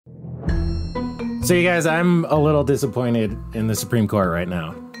So you guys, I'm a little disappointed in the Supreme Court right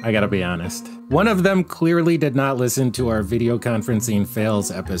now. I gotta be honest. One of them clearly did not listen to our video conferencing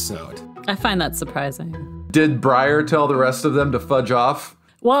fails episode. I find that surprising. Did Breyer tell the rest of them to fudge off?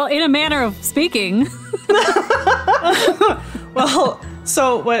 Well, in a manner of speaking. Well,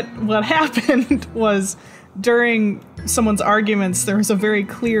 so what happened was during someone's arguments, there was a very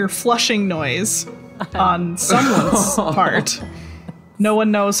clear flushing noise on someone's part. No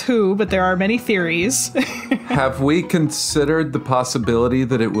one knows who, but there are many theories. Have we considered the possibility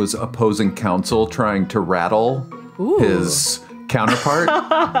that it was opposing counsel trying to rattle his counterpart?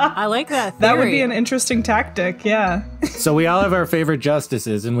 I like that theory. That would be an interesting tactic, yeah. So we all have our favorite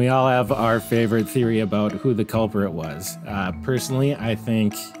justices, and we all have our favorite theory about who the culprit was. Personally, I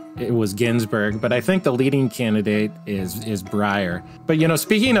think it was Ginsburg, but I think the leading candidate is Breyer. But, you know,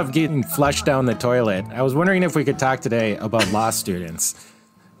 speaking of getting flushed down the toilet, I was wondering if we could talk today about law students.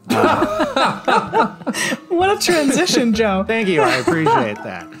 What a transition, Joe. Thank you. I appreciate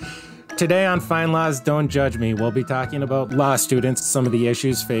that. Today on Fine Laws, Don't Judge Me, we'll be talking about law students, some of the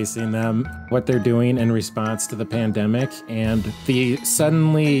issues facing them, what they're doing in response to the pandemic, and the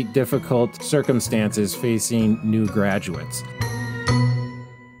suddenly difficult circumstances facing new graduates.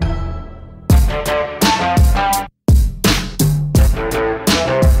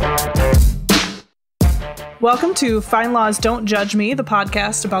 Welcome to Fine Laws Don't Judge Me, the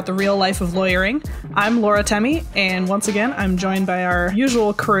podcast about the real life of lawyering. I'm Laura Temme, and once again, I'm joined by our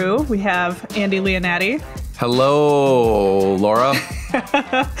usual crew. We have Andy Leonati. Hello, Laura.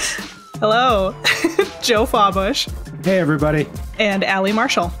 Hello, Joe Fawbush. Hey, everybody. And Allie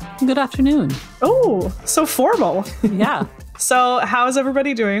Marshall. Good afternoon. Oh, so formal. Yeah. So how is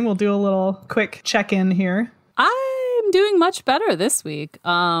everybody doing? We'll do a little quick check-in here. I'm doing much better this week. That's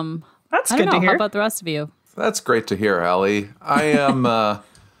I good don't know. to hear. How about the rest of you? That's great to hear, Allie. I am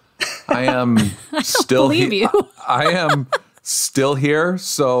still believe you. I am still here,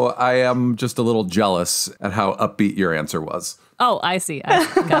 so I am just a little jealous at how upbeat your answer was. Oh, I see. I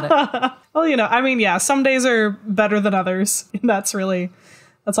got it. Well, you know, I mean, yeah, some days are better than others. That's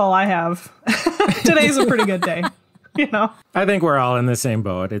all I have. Today's a pretty good day, you know. I think we're all in the same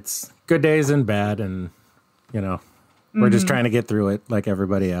boat. It's good days and bad, and, you know, we're just trying to get through it like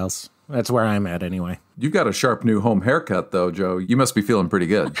everybody else. That's where I'm at anyway. You've got a sharp new home haircut, though, Joe. You must be feeling pretty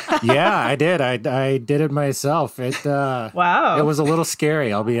good. Yeah, I did. I did it myself. Wow. It was a little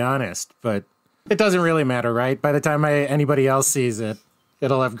scary, I'll be honest. But it doesn't really matter, right? By the time anybody else sees it,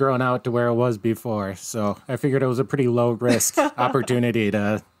 it'll have grown out to where it was before. So I figured it was a pretty low-risk opportunity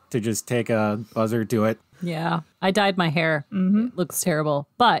to just take a buzzer to it. Yeah. I dyed my hair. It looks terrible.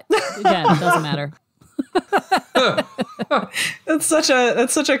 But, again, it doesn't matter. That's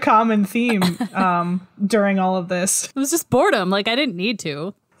such a common theme during all of this. It was just boredom. Like, I didn't need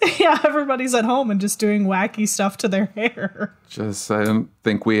to. Yeah, everybody's at home and just doing wacky stuff to their hair. I don't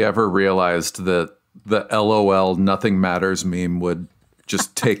think we ever realized that the LOL nothing matters meme would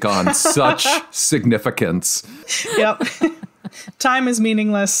just take on such significance. Yep. Time is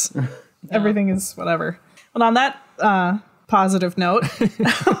meaningless. Everything is whatever. And on that positive note,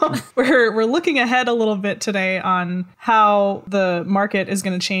 we're looking ahead a little bit today on how the market is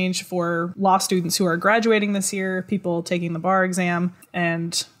going to change for law students who are graduating this year, people taking the bar exam,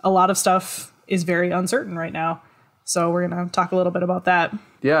 and a lot of stuff is very uncertain right now. So we're going to talk a little bit about that.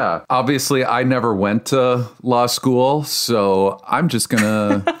 Yeah, obviously I never went to law school, so I'm just going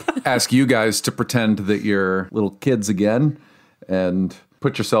to ask you guys to pretend that you're little kids again and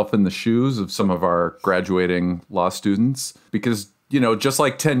put yourself in the shoes of some of our graduating law students. Because, you know, just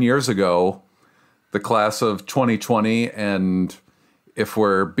like 10 years ago, the class of 2020, and if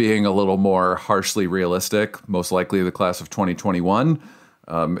we're being a little more harshly realistic, most likely the class of 2021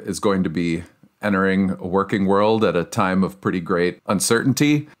 is going to be entering a working world at a time of pretty great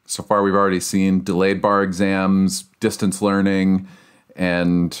uncertainty. So far, we've already seen delayed bar exams, distance learning,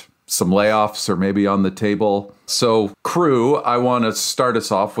 and some layoffs are maybe on the table. So, crew, I want to start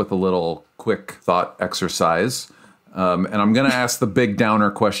us off with a little quick thought exercise. And I'm going to ask the big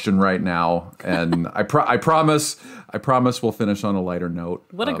downer question right now. And I promise we'll finish on a lighter note.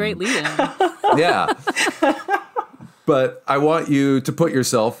 What a great lead-in. Yeah. But I want you to put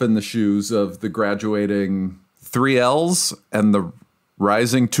yourself in the shoes of the graduating 3 Ls and the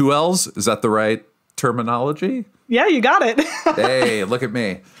rising 2 Ls. Is that the right terminology? Yeah, you got it. Hey, look at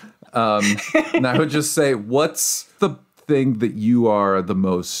me. And I would just say, what's the thing that you are the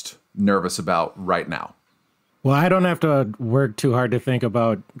most nervous about right now? Well, I don't have to work too hard to think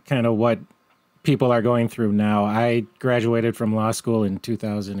about kind of what people are going through now. I graduated from law school in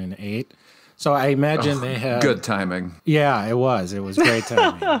 2008. So I imagine they had Good timing. Yeah, it was. It was great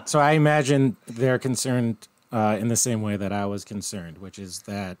timing. So I imagine they're concerned in the same way that I was concerned, which is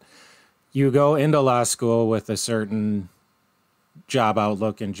that you go into law school with a certain job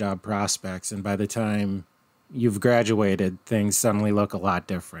outlook and job prospects, and by the time you've graduated, things suddenly look a lot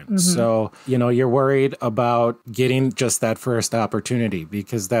different. So, you're worried about getting just that first opportunity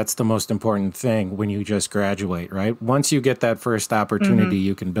because that's the most important thing when you just graduate, right? Once you get that first opportunity,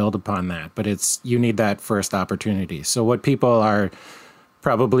 you can build upon that, but you need that first opportunity. So what people are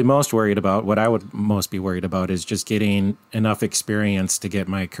probably most worried about, what I would most be worried about, is just getting enough experience to get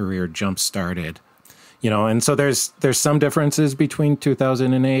my career jump started. And so there's some differences between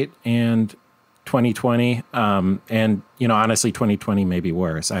 2008 and 2020, and honestly 2020 may be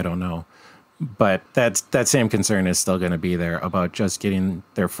worse, I don't know, but that same concern is still going to be there about just getting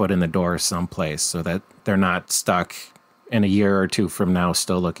their foot in the door someplace so that they're not stuck in a year or two from now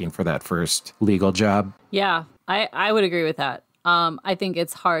still looking for that first legal job. Yeah, I would agree with that. I think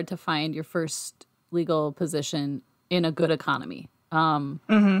it's hard to find your first legal position in a good economy.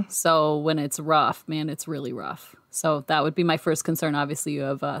 So when it's rough, man, it's really rough. So that would be my first concern. Obviously, you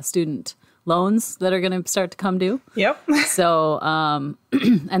have student loans that are going to start to come due. Yep. So,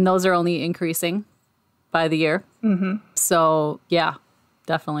 and those are only increasing by the year. So, yeah,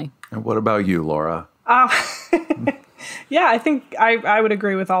 definitely. And what about you, Laura? Yeah, I think I would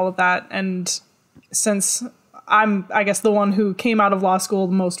agree with all of that. And since I'm, I guess, the one who came out of law school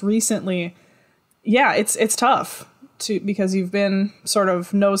most recently, yeah, it's tough because you've been sort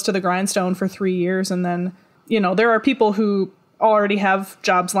of nose to the grindstone for 3 years. And then, there are people who already have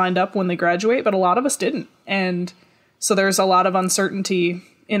jobs lined up when they graduate, but a lot of us didn't. And so there's a lot of uncertainty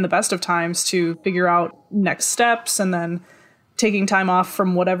in the best of times to figure out next steps and then taking time off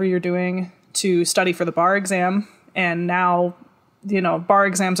from whatever you're doing to study for the bar exam. And now, bar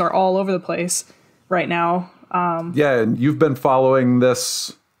exams are all over the place right now. Yeah, and you've been following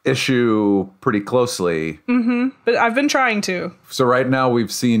this issue pretty closely. But I've been trying to. So right now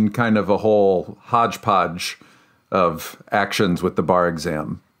we've seen kind of a whole hodgepodge of actions with the bar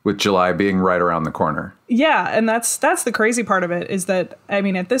exam, with July being right around the corner. Yeah, and that's the crazy part of it is that,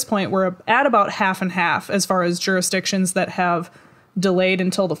 at this point, we're at about half and half as far as jurisdictions that have delayed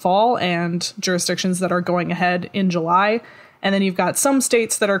until the fall and jurisdictions that are going ahead in July. And then you've got some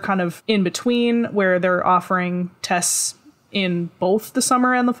states that are kind of in between where they're offering tests in both the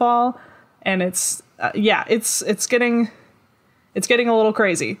summer and the fall. And it's getting a little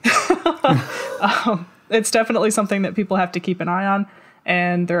crazy. It's definitely something that people have to keep an eye on.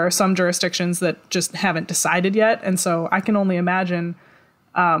 And there are some jurisdictions that just haven't decided yet. And so I can only imagine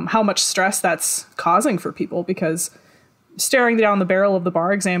how much stress that's causing for people, because staring down the barrel of the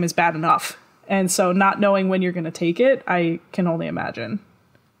bar exam is bad enough. And so not knowing when you're going to take it, I can only imagine.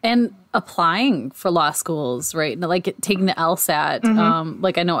 And applying for law schools, right? Like taking the LSAT.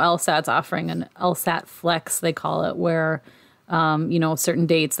 Like I know LSAT's offering an LSAT Flex, they call it, where certain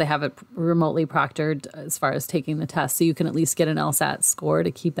dates they have it remotely proctored as far as taking the test. So you can at least get an LSAT score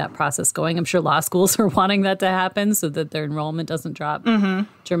to keep that process going. I'm sure law schools are wanting that to happen so that their enrollment doesn't drop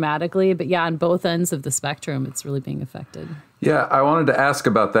dramatically. But yeah, on both ends of the spectrum, it's really being affected. Yeah, I wanted to ask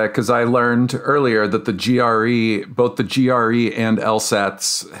about that because I learned earlier that both the GRE and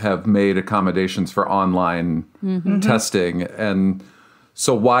LSATs have made accommodations for online testing. And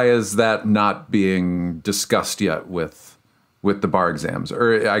so why is that not being discussed yet with the bar exams?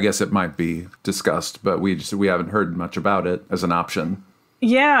 Or I guess it might be discussed, but we haven't heard much about it as an option.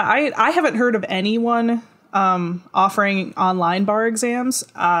 Yeah, I haven't heard of anyone offering online bar exams.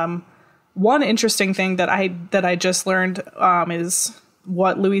 One interesting thing that I just learned is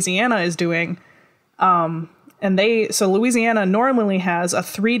what Louisiana is doing. So Louisiana normally has a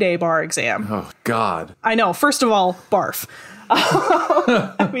 3-day bar exam. Oh, God. I know. First of all, barf.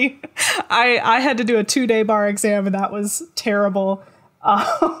 I mean, I had to do a 2-day bar exam, and that was terrible.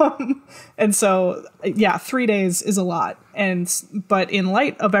 And so, yeah, 3 days is a lot. But in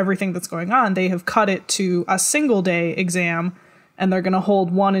light of everything that's going on, they have cut it to a single-day exam, and they're going to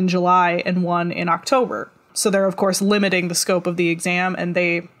hold one in July and one in October. So they're, of course, limiting the scope of the exam, and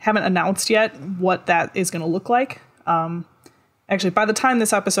they haven't announced yet what that is going to look like. Actually, by the time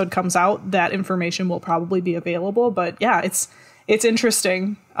this episode comes out, that information will probably be available. But yeah, it's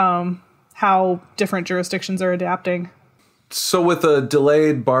interesting how different jurisdictions are adapting. So with the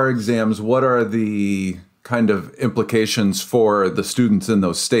delayed bar exams, what are the kind of implications for the students in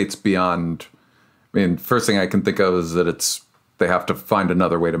those states beyond? I mean, first thing I can think of is that they have to find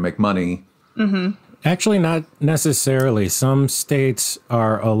another way to make money. Actually, not necessarily. Some states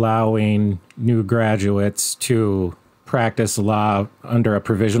are allowing new graduates to practice law under a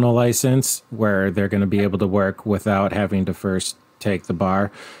provisional license where they're going to be able to work without having to first take the bar,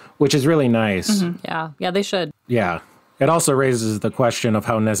 which is really nice. Yeah. Yeah, they should. Yeah. It also raises the question of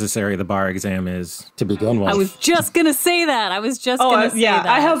how necessary the bar exam is to begin with. I was just going to say that. Yeah,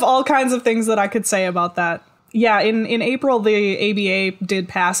 I have all kinds of things that I could say about that. Yeah, in April, the ABA did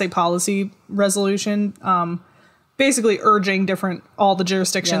pass a policy resolution basically urging all the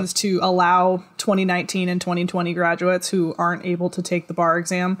jurisdictions to allow 2019 and 2020 graduates who aren't able to take the bar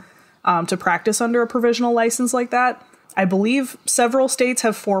exam to practice under a provisional license like that. I believe several states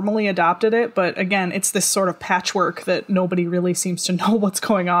have formally adopted it, but again, it's this sort of patchwork that nobody really seems to know what's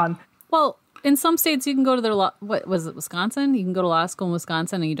going on. Well, in some states, you can go to their law. What was it, Wisconsin? You can go to law school in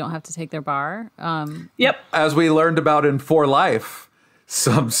Wisconsin, and you don't have to take their bar. Yep. As we learned about in For Life,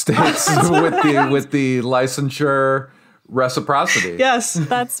 some states with the licensure reciprocity. Yes,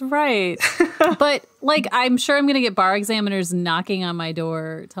 that's right. But like, I'm sure I'm going to get bar examiners knocking on my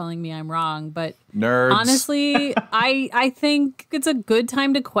door telling me I'm wrong. But nerds. Honestly, I think it's a good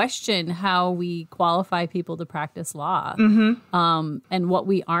time to question how we qualify people to practice law, and what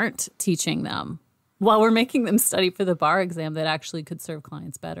we aren't teaching them while we're making them study for the bar exam that actually could serve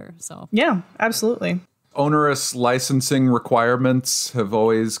clients better. So yeah, absolutely. Onerous licensing requirements have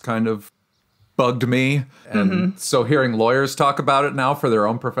always kind of bugged me. And so hearing lawyers talk about it now for their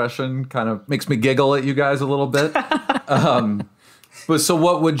own profession kind of makes me giggle at you guys a little bit. But so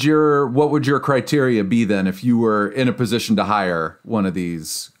what would your criteria be then if you were in a position to hire one of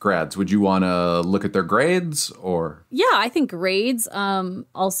these grads? Would you want to look at their grades or? Yeah, I think grades,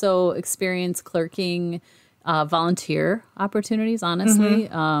 also experience clerking, volunteer opportunities, honestly.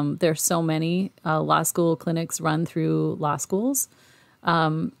 There's so many law school clinics run through law schools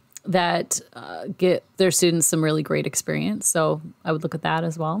that get their students some really great experience. So I would look at that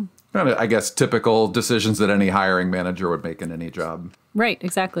as well. I guess typical decisions that any hiring manager would make in any job. Right,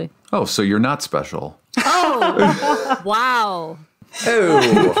 exactly. Oh, so you're not special. Oh, wow.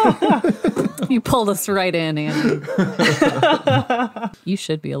 Oh. You pulled us right in, Andy. You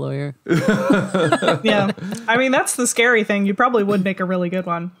should be a lawyer. Yeah. I mean, that's the scary thing. You probably would make a really good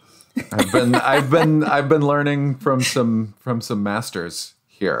one. I've been learning from some masters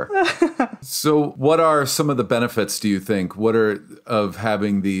here. So what are some of the benefits, do you think? What are of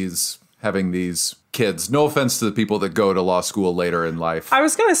having these kids? No offense to the people that go to law school later in life. I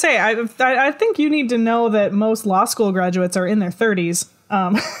was going to say, I think you need to know that most law school graduates are in their 30s.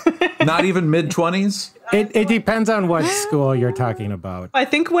 Not even mid-20s? It depends on what school you're talking about. I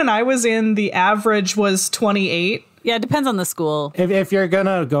think when I was in, the average was 28. Yeah, it depends on the school. If you're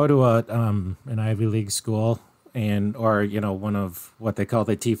gonna go to an Ivy League school or one of what they call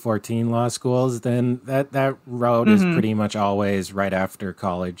the T14 law schools, then that route is pretty much always right after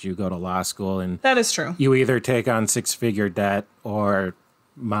college. You go to law school, and that is true. You either take on 6-figure debt, or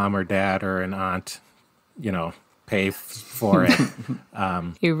mom or dad or an aunt, pay for it.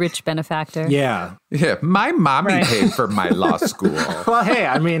 Your rich benefactor. Yeah. My mommy paid for my law school. Well, hey,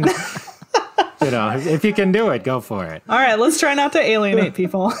 I mean, if you can do it, go for it. All right, let's try not to alienate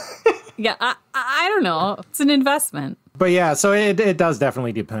people. Yeah, I don't know. It's an investment. But yeah, so it does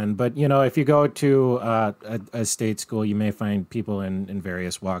definitely depend. But, if you go to a state school, you may find people in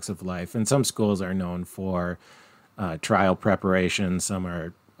various walks of life. And some schools are known for trial preparation. Some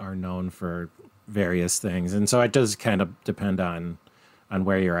are known for various things. And so it does kind of depend on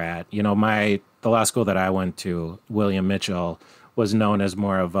where you're at. The law school that I went to, William Mitchell, was known as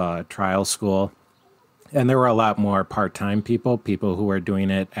more of a trial school. And there were a lot more part-time people who were doing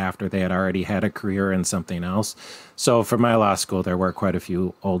it after they had already had a career in something else. So for my law school, there were quite a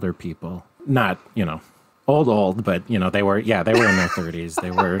few older people. Not, old, but, they were in their 30s.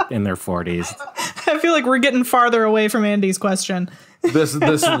 They were in their 40s. I feel like we're getting farther away from Andy's question. This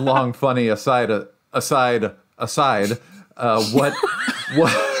long, funny aside, what...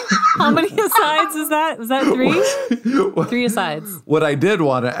 How many asides is that? Was that 3? 3 asides. What I did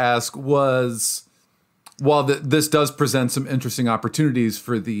want to ask was, while this does present some interesting opportunities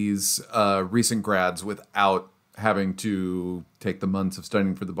for these recent grads without having to take the months of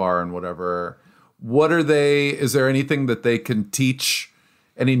studying for the bar and whatever, is there anything that they can teach,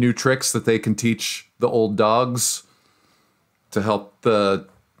 any new tricks that they can teach the old dogs to help the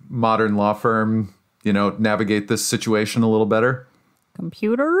modern law firm, navigate this situation a little better?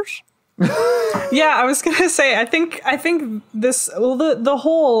 Computers? Yeah, I was gonna say, I think this, the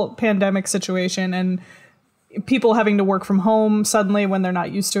whole pandemic situation and people having to work from home suddenly when they're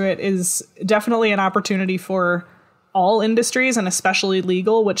not used to it is definitely an opportunity for all industries, and especially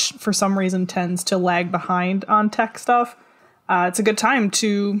legal, which for some reason tends to lag behind on tech stuff. It's a good time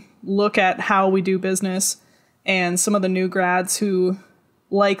to look at how we do business and some of the new grads who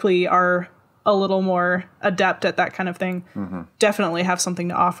likely are a little more adept at that kind of thing definitely have something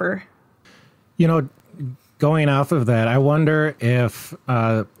to offer. You know, going off of that, I wonder if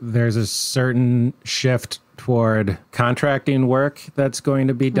there's a certain shift toward contracting work that's going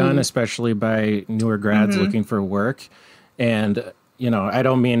to be done, especially by newer grads looking for work. And, you know, I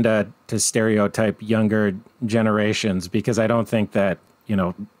don't mean to stereotype younger generations, because I don't think that, you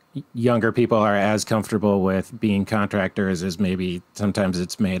know, younger people are as comfortable with being contractors as maybe sometimes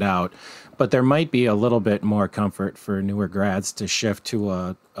it's made out. But there might be a little bit more comfort for newer grads to shift to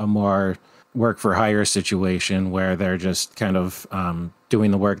a more work for hire situation where they're just kind of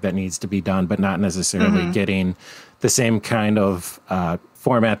doing the work that needs to be done, but not necessarily getting the same kind of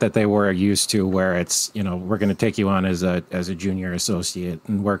format that they were used to, where it's, you know, we're going to take you on as a junior associate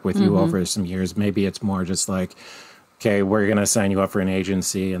and work with you over some years. Maybe it's more just like, okay, we're going to sign you up for an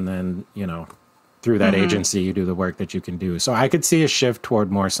agency, and then, you know, through that agency, you do the work that you can do. So I could see a shift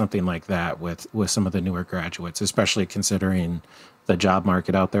toward more something like that with some of the newer graduates, especially considering the job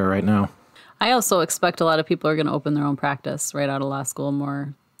market out there right now. I also expect a lot of people are going to open their own practice right out of law school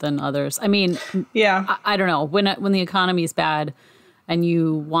more than others. I mean, yeah, I don't know. When the economy is bad and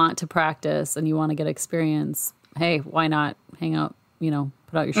you want to practice and you want to get experience, hey, why not hang out, you know,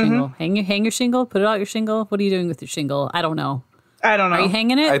 put out your shingle. Hang your shingle, put it out your shingle. What are you doing with your shingle? I don't know. Are you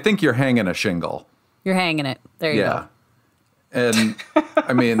hanging it? I think you're hanging a shingle. You're hanging it. There you go. And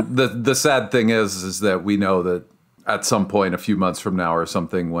I mean, the sad thing is that we know that at some point, a few months from now or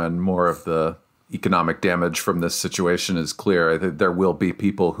something, when more of the economic damage from this situation is clear, I think there will be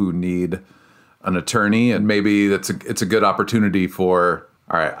people who need an attorney, and maybe it's a good opportunity for,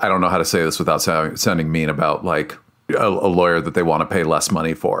 all right, I don't know how to say this without sounding mean, about like a lawyer that they want to pay less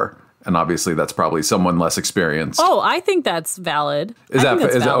money for. And obviously that's probably someone less experienced. Oh, I think that's valid. Is that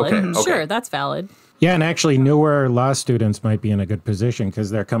valid? Okay? Sure, that's valid. Yeah, and actually newer law students might be in a good position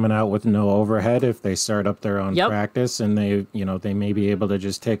because they're coming out with no overhead if they start up their own practice, and they may be able to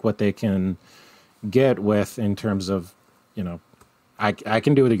just take what they can get with in terms of, you know, I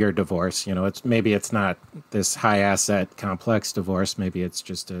can do your divorce. You know, it's not this high asset complex divorce. Maybe it's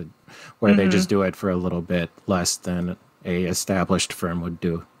just where they just do it for a little bit less than a established firm would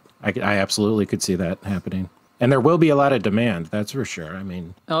do. I absolutely could see that happening. And there will be a lot of demand, that's for sure. I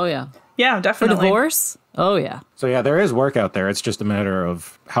mean... Oh, yeah. Yeah, definitely. For divorce? Oh, yeah. So, yeah, there is work out there. It's just a matter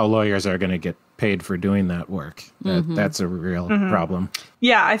of how lawyers are going to get paid for doing that work. That's a real problem.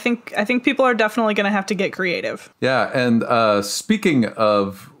 Yeah, I think people are definitely going to have to get creative. Yeah, and speaking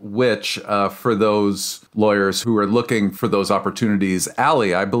of which, for those lawyers who are looking for those opportunities,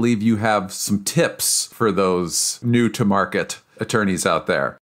 Allie, I believe you have some tips for those new-to-market attorneys out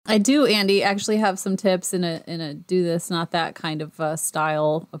there. I do, Andy, actually have some tips in a do this, not that kind of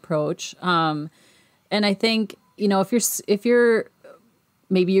style approach. And I think, you know, if you're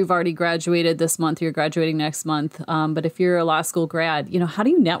maybe you've already graduated this month, you're graduating next month. But if you're a law school grad, you know, how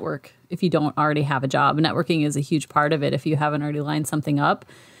do you network if you don't already have a job? Networking is a huge part of it if you haven't already lined something up.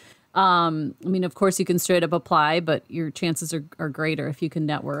 I mean, of course, you can straight up apply, but your chances are greater if you can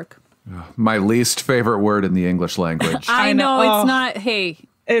network. My least favorite word in the English language. I know. It's not, hey...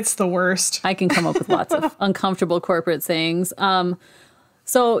 It's the worst. I can come up with lots of uncomfortable corporate sayings.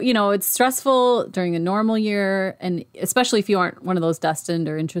 So, you know, it's stressful during a normal year, and especially if you aren't one of those destined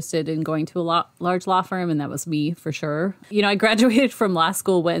or interested in going to a large law firm, and that was me for sure. You know, I graduated from law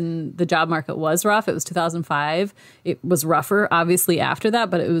school when the job market was rough. It was 2005. It was rougher, obviously, after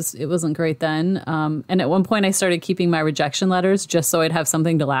that, but it wasn't great then. And at one point, I started keeping my rejection letters just so I'd have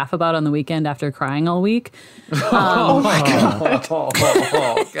something to laugh about on the weekend after crying all week. Oh my God.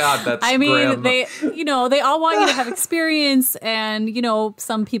 Oh, God, that's I mean, grim. they all want you to have experience, and, you know,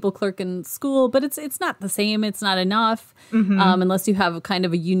 some people clerk in school, but it's not the same. It's not enough unless you have kind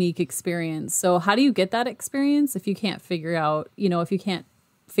of a unique experience. So how do you get that experience if you can't figure out,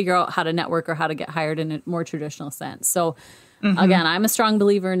 how to network or how to get hired in a more traditional sense? So again, I'm a strong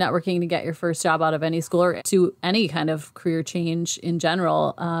believer in networking to get your first job out of any school or to any kind of career change in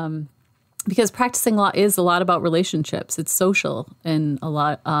general. Because practicing law is a lot about relationships. It's social and a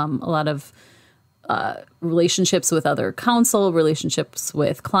lot of relationships with other counsel, relationships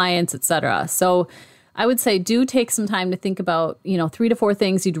with clients, etc. So I would say do take some time to think about, 3 to 4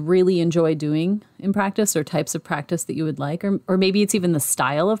 things you'd really enjoy doing in practice, or types of practice that you would like, or maybe it's even the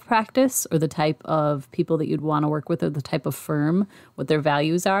style of practice or the type of people that you'd want to work with, or the type of firm, what their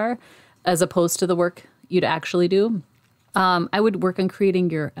values are, as opposed to the work you'd actually do. I would work on creating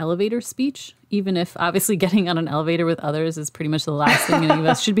your elevator speech, even if obviously getting on an elevator with others is pretty much the last thing any of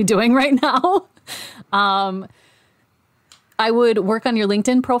us should be doing right now. I would work on your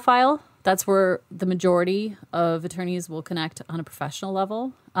LinkedIn profile That's where the majority of attorneys will connect on a professional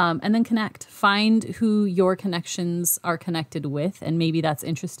level, and then connect. Find who your connections are connected with, and maybe that's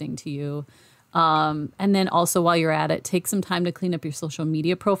interesting to you. And then also while you're at it, take some time to clean up your social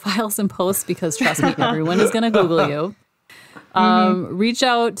media profiles and posts, because trust me, everyone is going to Google you. Reach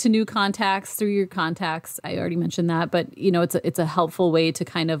out to new contacts through your contacts. I already mentioned that, but it's a helpful way to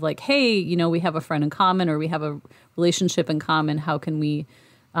kind of like, hey, we have a friend in common, or we have a relationship in common. How can we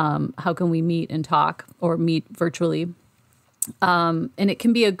meet and talk, or meet virtually? And it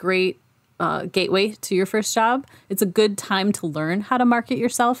can be a great gateway to your first job. It's a good time to learn how to market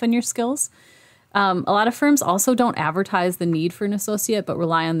yourself and your skills. A lot of firms also don't advertise the need for an associate, but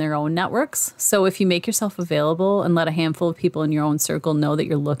rely on their own networks. So if you make yourself available and let a handful of people in your own circle know that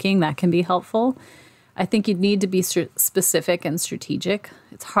you're looking, that can be helpful. I think you'd need to be specific and strategic.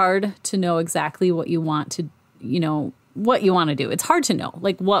 It's hard to know exactly what you want to, what you want to do. It's hard to know,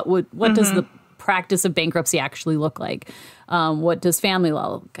 like what does the practice of bankruptcy actually look like? What does family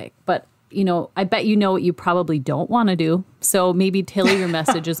law look like? But I bet what you probably don't want to do. So maybe tailor your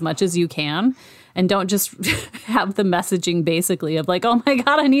message as much as you can. And don't just have the messaging basically of like, oh my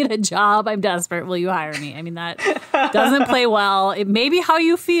God, I need a job. I'm desperate. Will you hire me? I mean, that doesn't play well. It may be how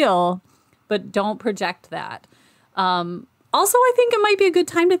you feel, but don't project that. Also, I think it might be a good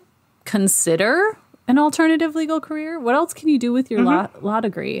time to consider an alternative legal career. What else can you do with your law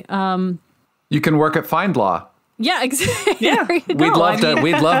degree? You can work at Find Law. Yeah, exactly. Yeah.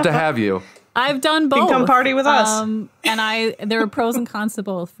 We'd love to have you. I've done both. You can come party with us. And there are pros and cons to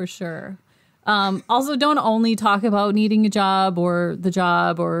both for sure. Also, don't only talk about needing a job or the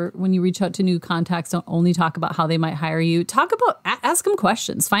job, or when you reach out to new contacts, don't only talk about how they might hire you. Ask them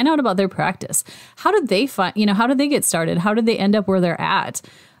questions. Find out about their practice. How did they how did they get started? How did they end up where they're at?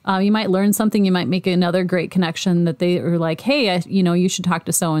 You might learn something. You might make another great connection that they are like, hey, you should talk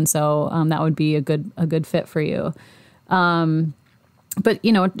to so-and-so. That would be a good fit for you. But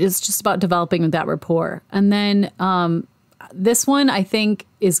it's just about developing that rapport. And then this one, I think,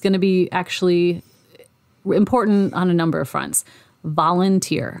 is going to be actually important on a number of fronts.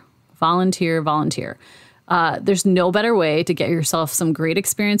 Volunteer. There's no better way to get yourself some great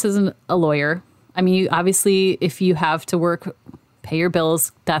experience as a lawyer. I mean, obviously, if you have to work, pay your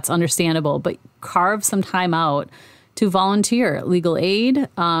bills, that's understandable. But carve some time out to volunteer. Legal aid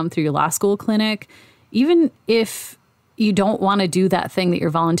through your law school clinic. Even if you don't want to do that thing that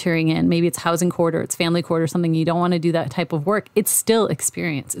you're volunteering in, maybe it's housing court or it's family court or something, you don't want to do that type of work, it's still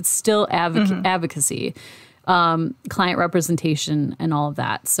experience. It's still advocacy, client representation, and all of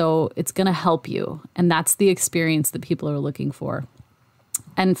that. So it's going to help you. And that's the experience that people are looking for.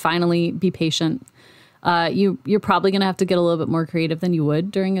 And finally, be patient. You're probably going to have to get a little bit more creative than you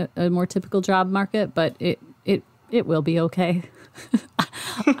would during a more typical job market, but it will be okay.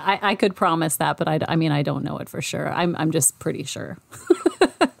 I could promise that, but I mean, I don't know it for sure. I'm just pretty sure.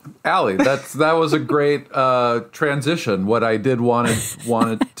 Allie, that was a great transition. What I did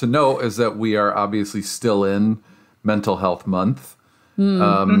wanted to know is that we are obviously still in Mental Health Month.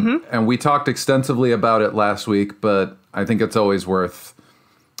 And we talked extensively about it last week, but I think it's always worth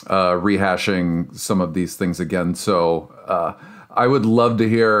rehashing some of these things again. So I would love to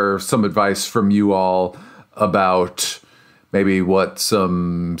hear some advice from you all about maybe what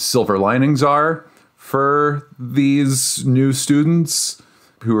some silver linings are for these new students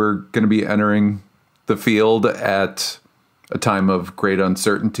who are going to be entering the field at a time of great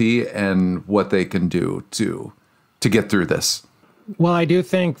uncertainty, and what they can do to get through this. Well, I do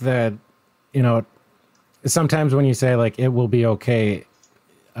think that, sometimes when you say like, it will be okay,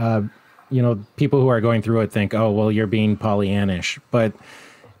 people who are going through it think, oh, well, you're being Pollyannish, but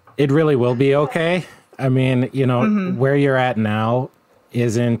it really will be okay. I mean, where you're at now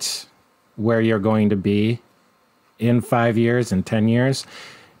isn't where you're going to be in 5 years and 10 years.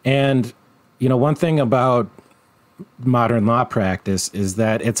 And, one thing about modern law practice is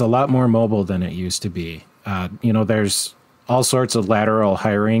that it's a lot more mobile than it used to be. There's all sorts of lateral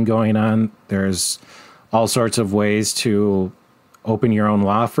hiring going on. There's all sorts of ways to open your own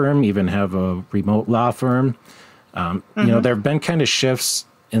law firm, even have a remote law firm. There have been kind of shifts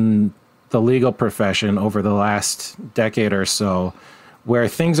in the legal profession over the last decade or so where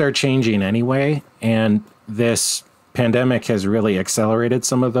things are changing anyway, and this pandemic has really accelerated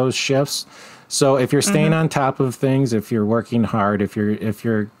some of those shifts. So if you're staying on top of things, if you're working hard, if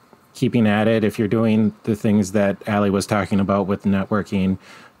you're keeping at it, if you're doing the things that Allie was talking about with networking,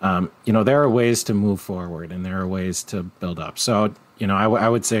 there are ways to move forward and there are ways to build up. So, I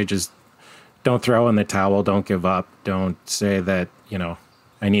would say just don't throw in the towel, don't give up, don't say that,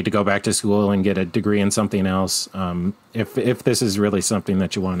 I need to go back to school and get a degree in something else. If this is really something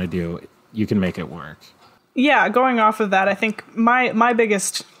that you want to do, you can make it work. Yeah, going off of that, I think my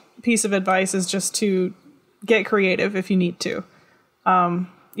biggest piece of advice is just to get creative if you need to.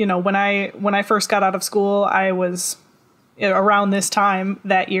 When I first got out of school, I was around this time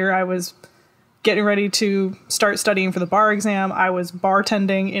that year, I was getting ready to start studying for the bar exam. I was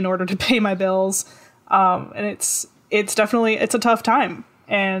bartending in order to pay my bills. And it's definitely, it's a tough time.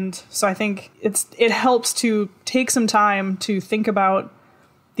 And so I think it helps to take some time to think about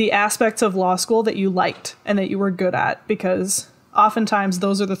the aspects of law school that you liked and that you were good at, because oftentimes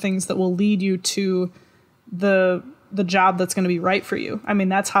those are the things that will lead you to the job that's going to be right for you. I mean,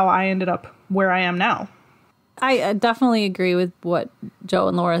 that's how I ended up where I am now. I definitely agree with what Joe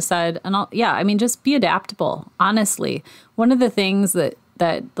and Laura said. And just be adaptable, honestly. One of the things that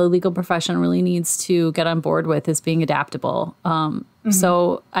the legal profession really needs to get on board with is being adaptable.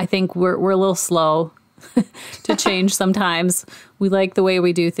 So I think we're a little slow to change sometimes. We like the way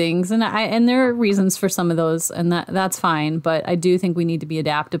we do things, and there are reasons for some of those, and that's fine. But I do think we need to be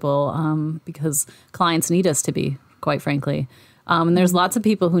adaptable because clients need us to be, quite frankly. And there's lots of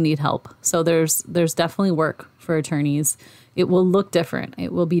people who need help. So there's definitely work for attorneys. It will look different.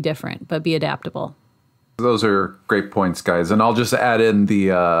 It will be different, but be adaptable. Those are great points, guys. And I'll just add in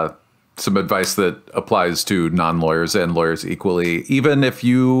the some advice that applies to non-lawyers and lawyers equally. Even if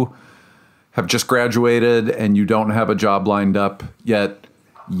you have just graduated and you don't have a job lined up yet,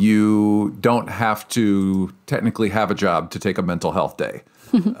 you don't have to technically have a job to take a mental health day.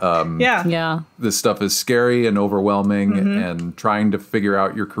 Yeah. This stuff is scary and overwhelming, and trying to figure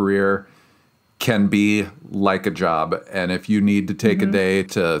out your career can be like a job. And if you need to take a day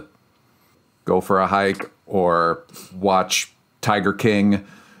to go for a hike or watch Tiger King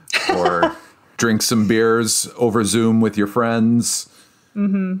or drink some beers over Zoom with your friends,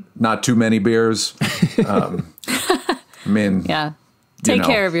 not too many beers. Yeah. Take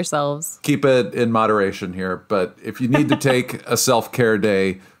care of yourselves. Keep it in moderation here. But if you need to take a self-care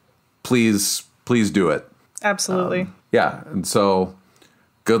day, please do it. Absolutely. Yeah. And so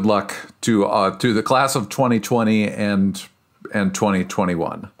good luck to the class of 2020 and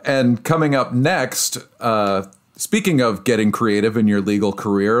 2021. And coming up next, speaking of getting creative in your legal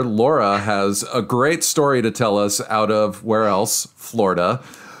career, Laura has a great story to tell us out of, where else? Florida.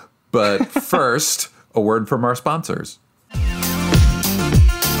 But first, a word from our sponsors.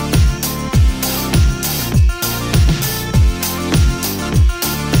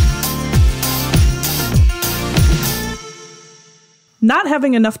 Not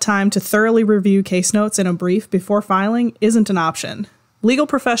having enough time to thoroughly review case notes in a brief before filing isn't an option. Legal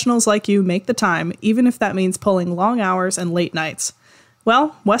professionals like you make the time, even if that means pulling long hours and late nights.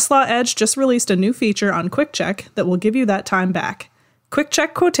 Well, Westlaw Edge just released a new feature on Quick Check that will give you that time back. Quick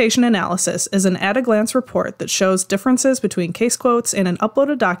Check Quotation Analysis is an at-a-glance report that shows differences between case quotes in an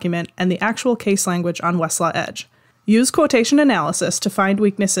uploaded document and the actual case language on Westlaw Edge. Use quotation analysis to find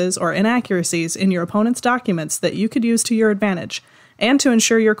weaknesses or inaccuracies in your opponent's documents that you could use to your advantage, and to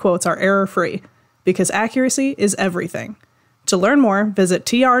ensure your quotes are error-free, because accuracy is everything. To learn more, visit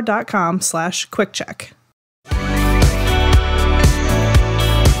tr.com/quickcheck.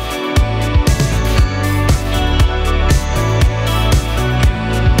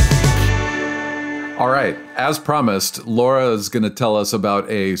 All right. As promised, Laura is going to tell us about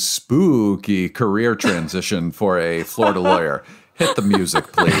a spooky career transition for a Florida lawyer. Hit the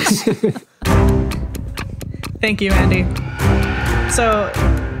music, please. Thank you, Andy. So,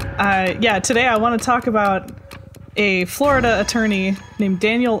 today I want to talk about a Florida attorney named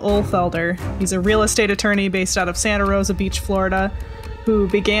Daniel Ohlfelder. He's a real estate attorney based out of Santa Rosa Beach, Florida, who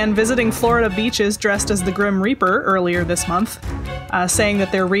began visiting Florida beaches dressed as the Grim Reaper earlier this month, saying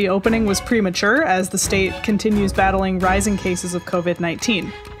that their reopening was premature as the state continues battling rising cases of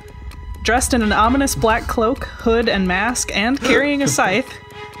COVID-19. Dressed in an ominous black cloak, hood, and mask, and carrying a scythe,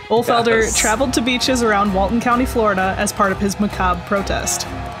 Ohlfelder traveled to beaches around Walton County, Florida as part of his macabre protest.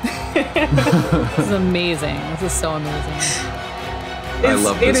 This is amazing. This is so amazing. I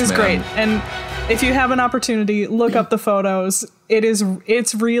love this, It is man. great. And if you have an opportunity, look up the photos.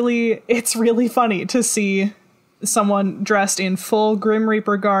 It's really funny to see someone dressed in full Grim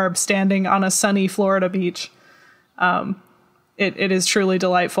Reaper garb standing on a sunny Florida beach. It is truly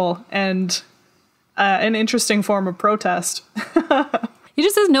delightful and an interesting form of protest. He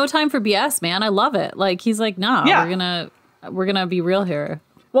just has no time for BS, man. I love it. Like, he's like, no, Yeah. we're gonna be real here.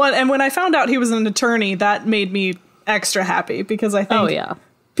 Well, and when I found out he was an attorney, that made me extra happy because I think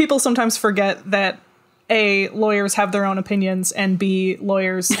people sometimes forget that A, lawyers have their own opinions, and B,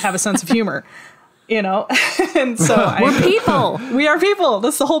 lawyers have a sense of humor. you know, and so We're people. we are people.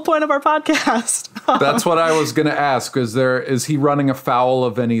 That's the whole point of our podcast. That's what I was going to ask. Is he running afoul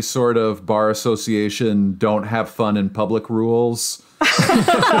of any sort of bar association don't have fun in public rules?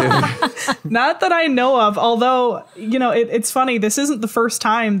 Not that I know of, although, you know, it's funny. This isn't the first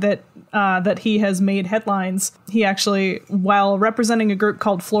time that that he has made headlines. He actually, while representing a group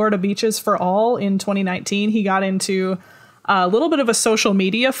called Florida Beaches for All in 2019, he got into a little bit of a social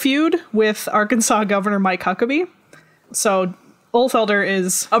media feud with Arkansas Governor Mike Huckabee. So Ulfelder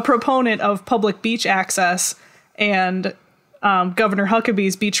is a proponent of public beach access, and Governor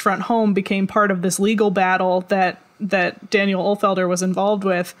Huckabee's beachfront home became part of this legal battle that Daniel Ulfelder was involved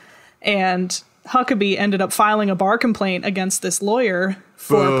with, and Huckabee ended up filing a bar complaint against this lawyer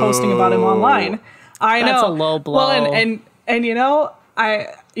for posting about him online. I know. That's a low blow. Well, and you know,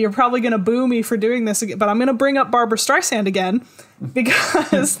 you're probably going to boo me for doing this again, but I'm going to bring up Barbara Streisand again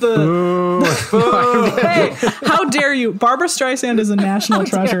because hey, how dare you? Barbara Streisand is a national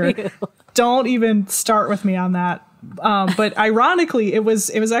treasure. Don't even start with me on that. But ironically, it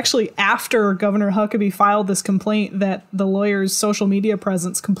was actually after Governor Huckabee filed this complaint that the lawyer's social media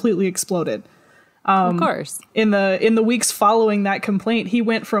presence completely exploded. Of course. In the weeks following that complaint, he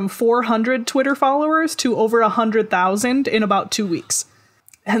went from 400 Twitter followers to over 100,000 in about 2 weeks.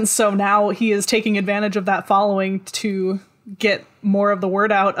 And so now he is taking advantage of that following to get more of the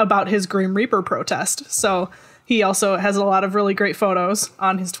word out about his Grim Reaper protest. So he also has a lot of really great photos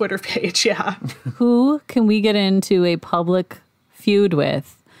on his Twitter page. Yeah. Who can we get into a public feud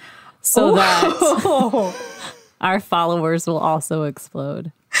with so that our followers will also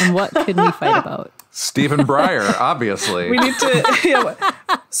explode? And what could we fight about? Stephen Breyer, obviously. We need to.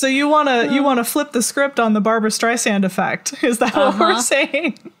 So you wanna flip the script on the Barbara Streisand effect? Is that what we're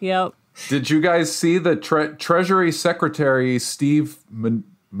saying? Yep. Did you guys see the Treasury Secretary Steve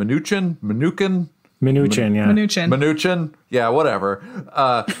Mnuchin? Mnuchin, yeah, whatever.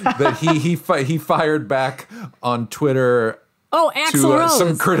 That he fired back on Twitter. Oh, Axl Rose.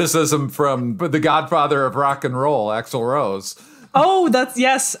 Some criticism from the godfather of rock and roll, Axl Rose. Oh,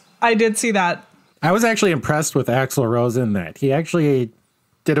 yes, I did see that. I was actually impressed with Axl Rose in that. He actually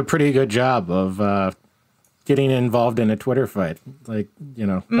did a pretty good job of getting involved in a Twitter fight. Like, you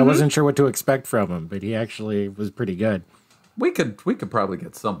know, I wasn't sure what to expect from him, but he actually was pretty good. We could probably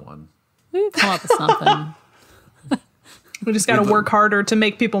get someone. We could come up with something. We just got to work harder to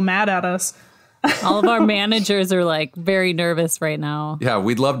make people mad at us. All of our managers are like very nervous right now. Yeah,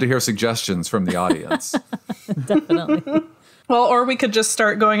 we'd love to hear suggestions from the audience. Definitely. Well, or we could just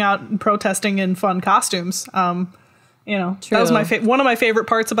start going out and protesting in fun costumes. You know, True. That was one of my favorite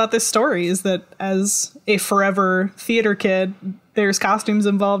parts about this story is that as a forever theater kid, there's costumes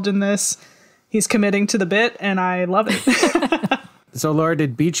involved in this. He's committing to the bit, and I love it. So, Laura,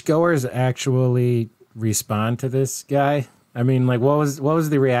 did beachgoers actually respond to this guy? I mean, like, what was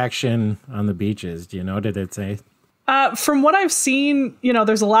the reaction on the beaches? Do you know? Did it say? From what I've seen, you know,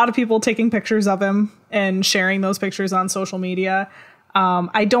 there's a lot of people taking pictures of him and sharing those pictures on social media.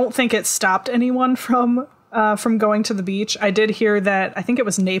 I don't think it stopped anyone from going to the beach. I did hear that, I think it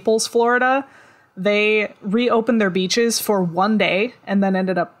was Naples, Florida, they reopened their beaches for one day and then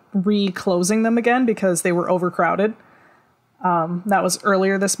ended up reclosing them again because they were overcrowded. That was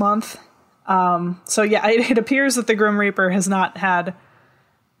earlier this month. So yeah, it appears that the Grim Reaper has not had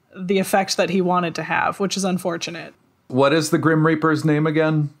the effect that he wanted to have, which is unfortunate. What is the Grim Reaper's name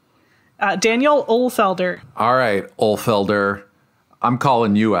again? Daniel Ulfelder. All right, Ulfelder, I'm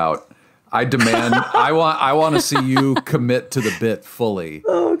calling you out. I demand. I want to see you commit to the bit fully.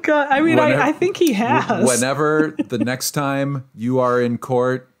 Oh God! I mean, I think he has. Whenever the next time you are in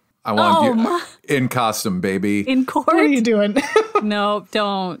court, I want you in costume, baby. In court? What are you doing? No,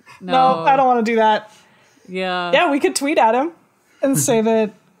 don't. No, I don't want to do that. Yeah. Yeah, we could tweet at him and say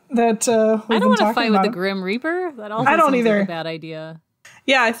that I don't want to fight with the Grim Reaper. That also I don't seems either. like a bad idea.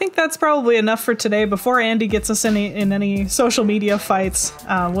 Yeah, I think that's probably enough for today. Before Andy gets us in any social media fights,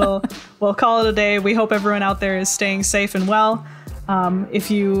 we'll call it a day. We hope everyone out there is staying safe and well. If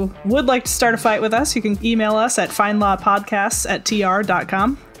you would like to start a fight with us, you can email us at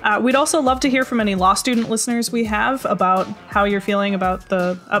findlawpodcasts@tr.com. We'd also love to hear from any law student listeners we have about how you're feeling about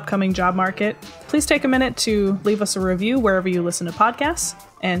the upcoming job market. Please take a minute to leave us a review wherever you listen to podcasts,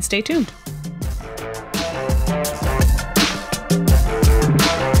 and stay tuned.